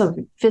 but also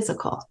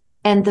physical.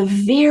 And the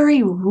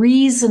very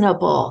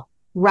reasonable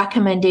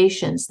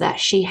recommendations that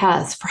she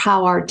has for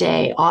how our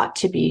day ought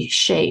to be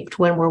shaped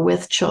when we're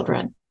with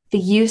children. The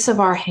use of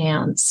our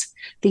hands,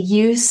 the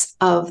use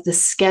of the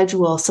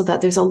schedule so that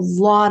there's a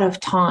lot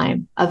of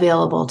time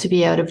available to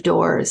be out of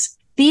doors.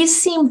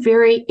 These seem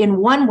in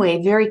one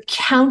way, very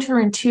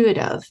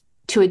counterintuitive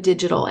to a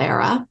digital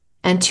era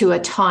and to a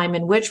time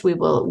in which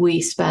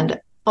we spend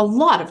a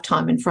lot of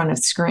time in front of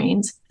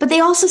screens, but they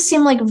also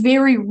seem like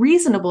very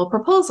reasonable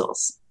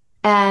proposals.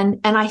 And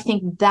I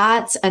think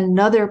that's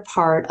another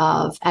part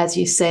of, as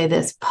you say,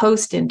 this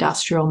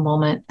post-industrial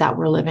moment that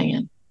we're living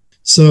in.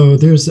 So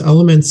there's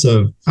elements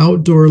of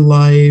outdoor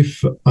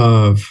life,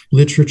 of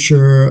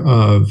literature,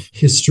 of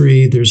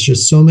history. There's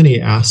just so many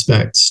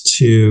aspects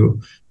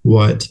to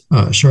what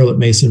Charlotte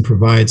Mason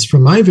provides.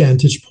 From my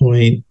vantage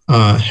point,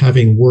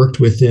 having worked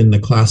within the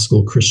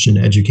classical Christian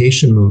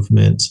education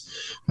movement,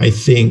 I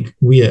think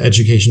we at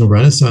Educational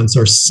Renaissance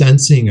are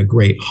sensing a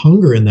great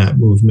hunger in that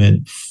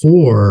movement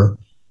for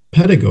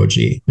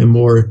pedagogy and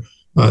more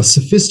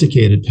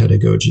sophisticated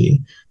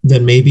pedagogy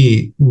than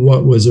maybe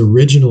what was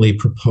originally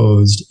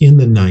proposed in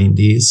the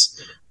 90s.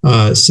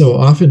 So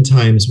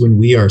oftentimes when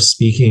we are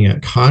speaking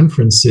at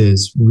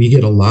conferences, we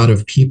get a lot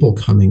of people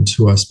coming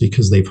to us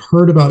because they've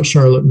heard about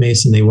Charlotte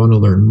Mason, they want to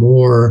learn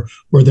more,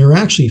 or they're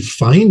actually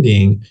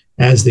finding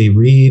as they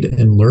read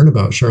and learn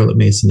about Charlotte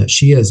Mason that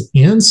she has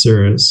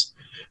answers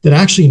that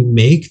actually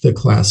make the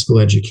classical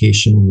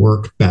education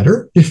work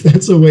better, if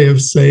that's a way of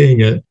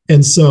saying it.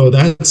 And so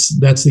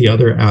that's the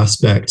other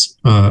aspect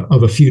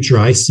of a future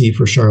I see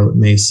for Charlotte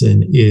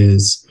Mason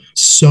is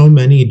so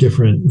many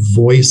different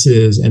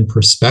voices and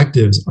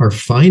perspectives are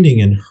finding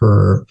in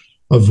her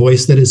a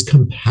voice that is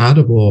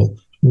compatible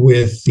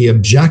with the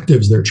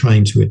objectives they're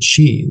trying to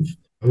achieve.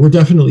 We're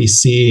definitely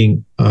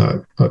seeing a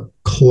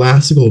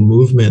classical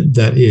movement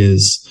that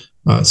is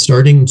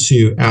starting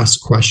to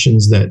ask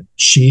questions that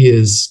she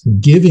is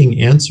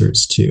giving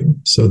answers to.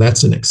 So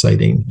that's an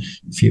exciting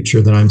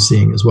future that I'm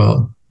seeing as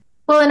well.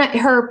 Well, and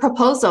her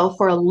proposal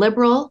for a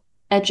liberal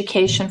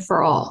education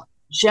for all,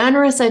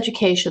 generous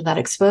education that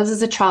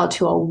exposes a child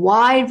to a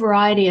wide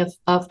variety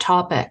of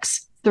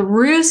topics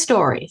through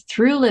story,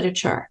 through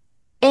literature,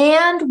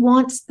 and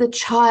wants the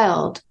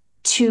child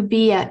to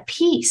be at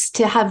peace,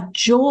 to have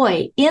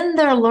joy in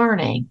their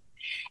learning,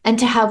 and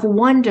to have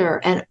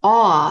wonder and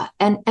awe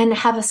and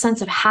have a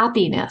sense of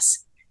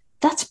happiness.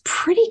 That's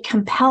pretty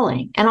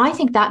compelling. And I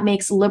think that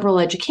makes liberal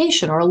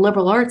education or a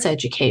liberal arts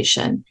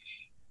education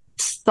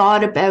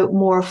thought about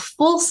more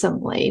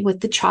fulsomely with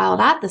the child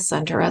at the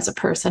center as a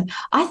person.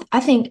 I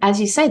think, as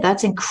you say,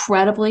 that's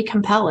incredibly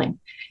compelling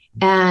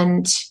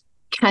and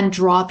can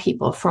draw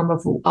people from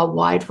a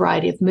wide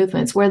variety of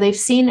movements where they've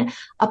seen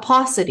a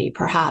paucity,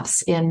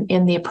 perhaps, in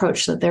the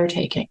approach that they're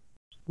taking.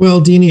 Well,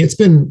 Deani, it's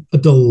been a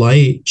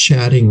delight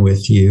chatting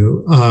with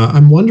you.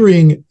 I'm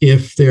wondering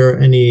if there are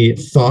any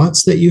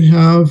thoughts that you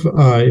have,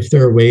 if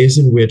there are ways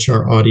in which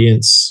our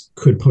audience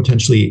could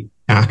potentially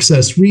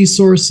access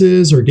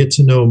resources or get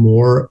to know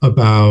more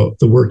about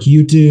the work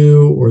you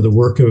do or the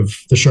work of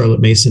the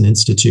Charlotte Mason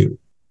Institute.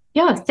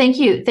 Yeah, thank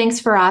you. Thanks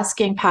for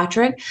asking,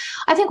 Patrick.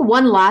 I think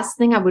one last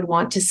thing I would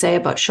want to say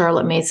about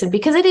Charlotte Mason,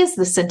 because it is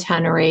the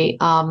centenary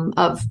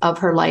of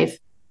her life.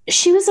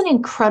 She was an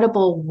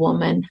incredible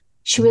woman.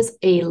 She was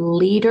a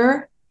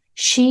leader.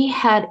 She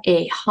had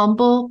a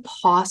humble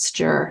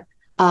posture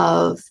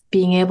of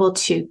being able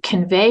to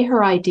convey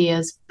her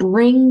ideas,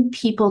 bring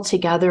people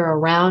together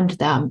around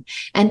them,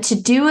 and to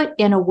do it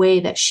in a way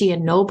that she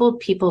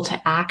ennobled people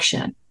to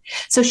action.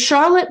 So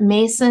Charlotte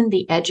Mason,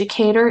 the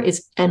educator,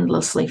 is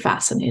endlessly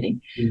fascinating.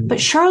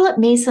 But Charlotte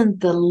Mason,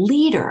 the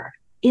leader,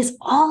 is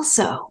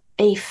also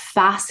a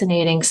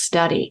fascinating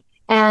study.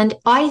 And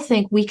I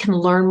think we can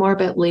learn more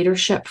about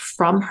leadership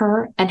from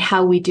her and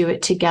how we do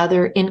it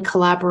together in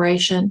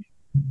collaboration.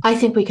 I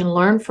think we can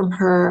learn from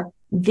her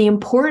the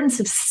importance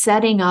of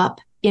setting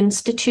up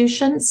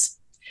institutions,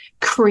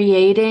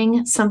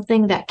 creating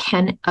something that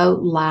can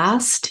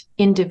outlast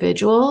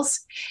individuals.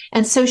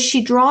 And so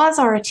she draws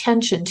our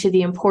attention to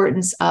the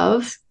importance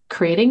of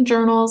creating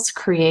journals,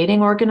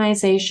 creating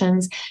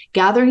organizations,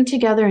 gathering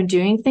together and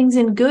doing things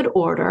in good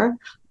order.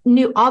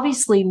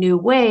 Obviously new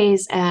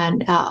ways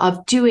and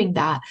of doing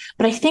that.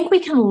 But I think we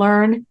can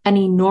learn an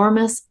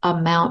enormous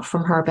amount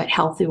from her about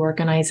healthy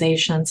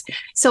organizations.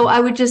 So I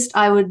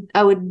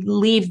would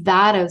leave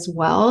that as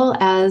well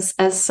as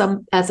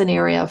an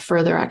area of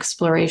further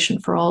exploration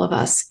for all of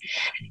us.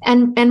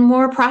 And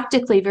more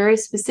practically, very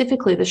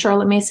specifically, the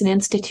Charlotte Mason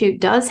Institute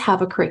does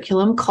have a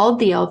curriculum called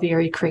the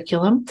Alvieri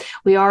curriculum.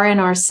 We are in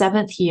our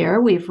 7th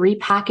year. We've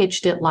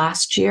repackaged it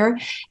last year,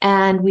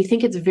 and we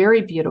think it's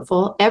very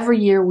beautiful. Every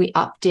year we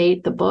update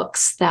the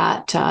books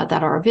that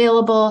are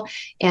available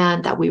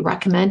and that we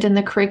recommend in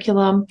the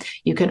curriculum.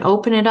 You can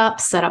open it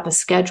up, set up a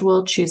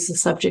schedule, choose the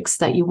subjects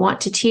that you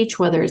want to teach,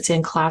 whether it's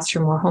in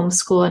classroom or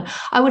homeschool. And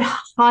I would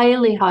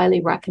highly,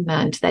 highly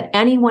recommend that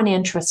anyone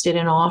interested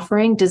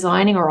in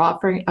designing or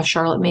offering a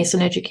Charlotte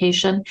Mason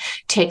education,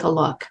 take a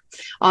look.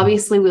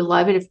 Obviously, we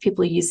love it if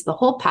people use the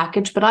whole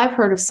package, but I've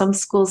heard of some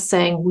schools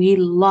saying, we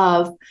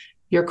love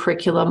your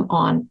curriculum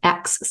on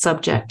X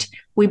subject.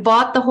 We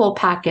bought the whole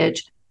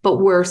package, but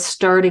we're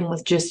starting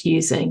with just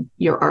using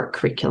your art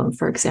curriculum,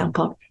 for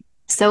example.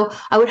 So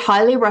I would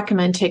highly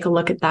recommend take a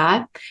look at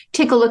that.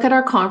 Take a look at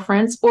our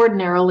conference.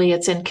 Ordinarily,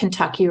 it's in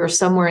Kentucky or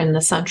somewhere in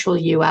the central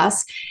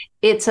U.S.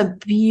 It's a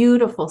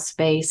beautiful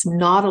space,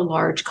 not a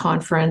large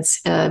conference.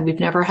 We've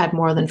never had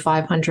more than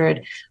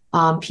 500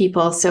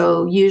 people,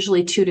 so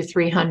usually 200 to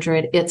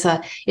 300. It's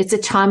a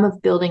time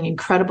of building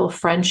incredible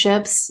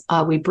friendships.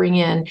 We bring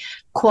in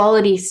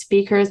quality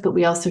speakers, but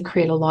we also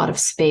create a lot of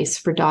space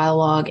for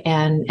dialogue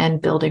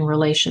and building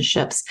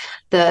relationships.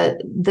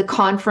 The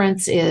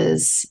conference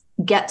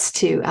gets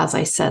to, as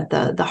I said,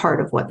 the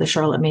heart of what the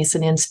Charlotte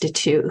Mason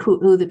Institute,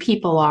 who the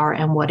people are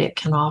and what it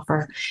can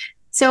offer.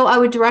 So I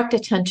would direct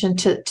attention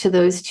to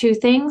those two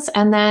things.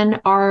 And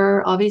then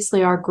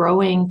obviously our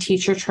growing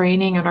teacher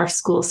training and our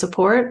school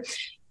support.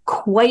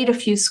 Quite a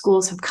few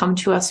schools have come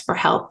to us for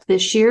help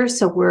this year.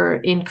 So we're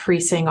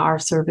increasing our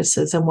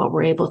services and what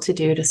we're able to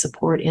do to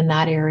support in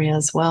that area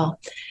as well.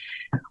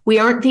 We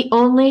aren't the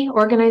only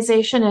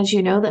organization, as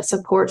you know, that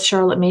supports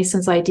Charlotte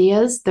Mason's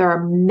ideas. There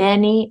are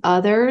many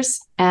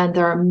others, and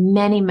there are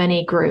many,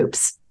 many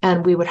groups.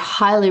 And we would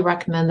highly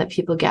recommend that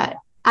people get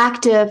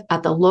active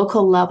at the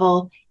local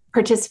level,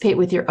 participate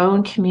with your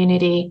own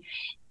community.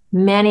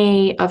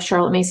 Many of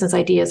Charlotte Mason's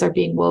ideas are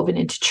being woven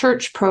into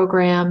church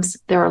programs.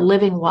 There are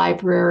living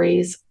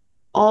libraries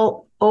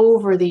all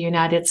over the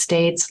United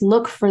States.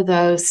 Look for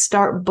those,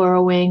 start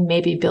borrowing,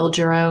 maybe build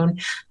your own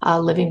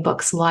Living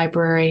Books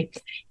library.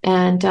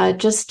 And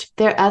just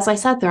there, as I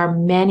said, there are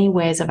many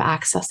ways of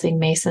accessing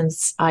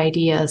Mason's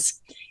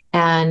ideas.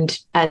 And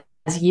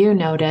as you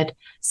noted,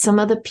 some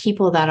of the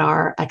people that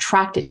are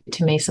attracted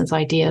to Mason's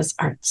ideas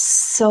are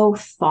so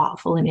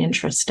thoughtful and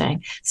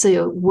interesting.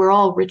 So we're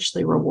all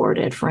richly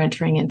rewarded for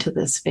entering into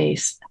this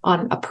space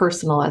on a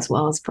personal as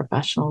well as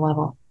professional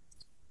level.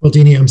 Well,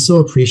 Deani, I'm so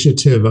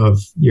appreciative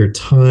of your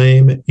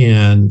time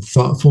and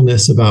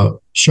thoughtfulness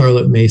about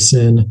Charlotte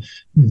Mason.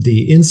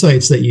 The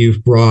insights that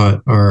you've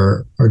brought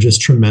are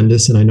just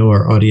tremendous, and I know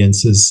our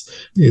audience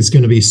is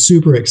going to be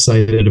super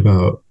excited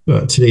about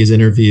today's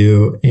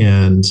interview,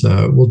 and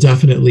we'll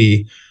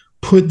definitely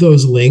put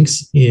those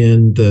links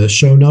in the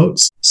show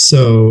notes.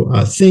 So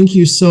thank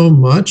you so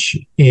much,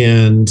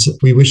 and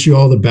we wish you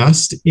all the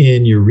best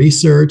in your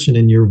research and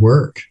in your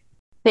work.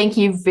 Thank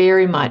you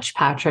very much,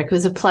 Patrick. It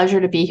was a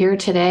pleasure to be here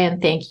today,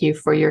 and thank you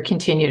for your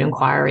continued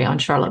inquiry on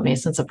Charlotte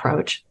Mason's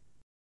approach.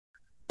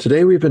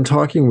 Today we've been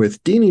talking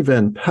with Deani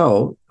Van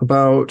Pelt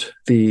about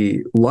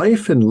the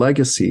life and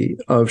legacy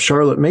of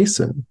Charlotte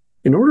Mason.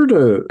 In order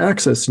to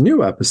access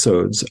new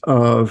episodes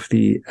of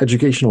the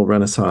Educational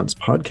Renaissance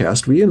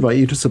podcast, we invite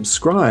you to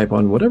subscribe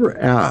on whatever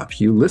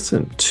app you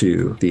listen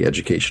to the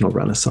Educational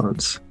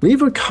Renaissance.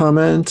 Leave a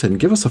comment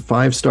and give us a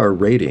 5-star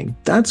rating.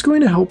 That's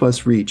going to help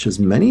us reach as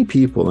many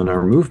people in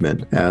our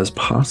movement as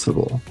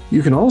possible.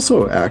 You can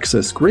also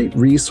access great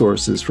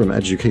resources from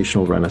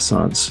Educational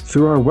Renaissance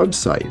through our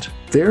website.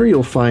 There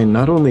you'll find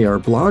not only our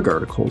blog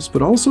articles,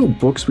 but also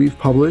books we've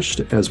published,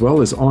 as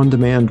well as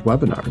on-demand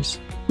webinars.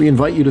 We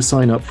invite you to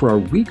sign up for our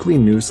weekly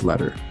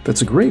newsletter.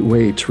 That's a great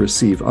way to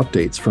receive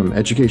updates from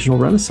Educational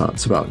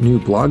Renaissance about new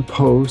blog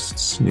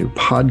posts, new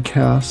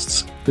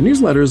podcasts. The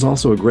newsletter is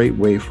also a great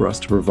way for us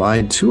to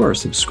provide to our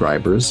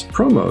subscribers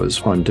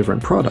promos on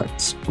different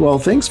products. Well,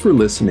 thanks for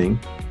listening,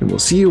 and we'll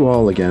see you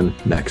all again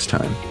next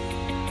time.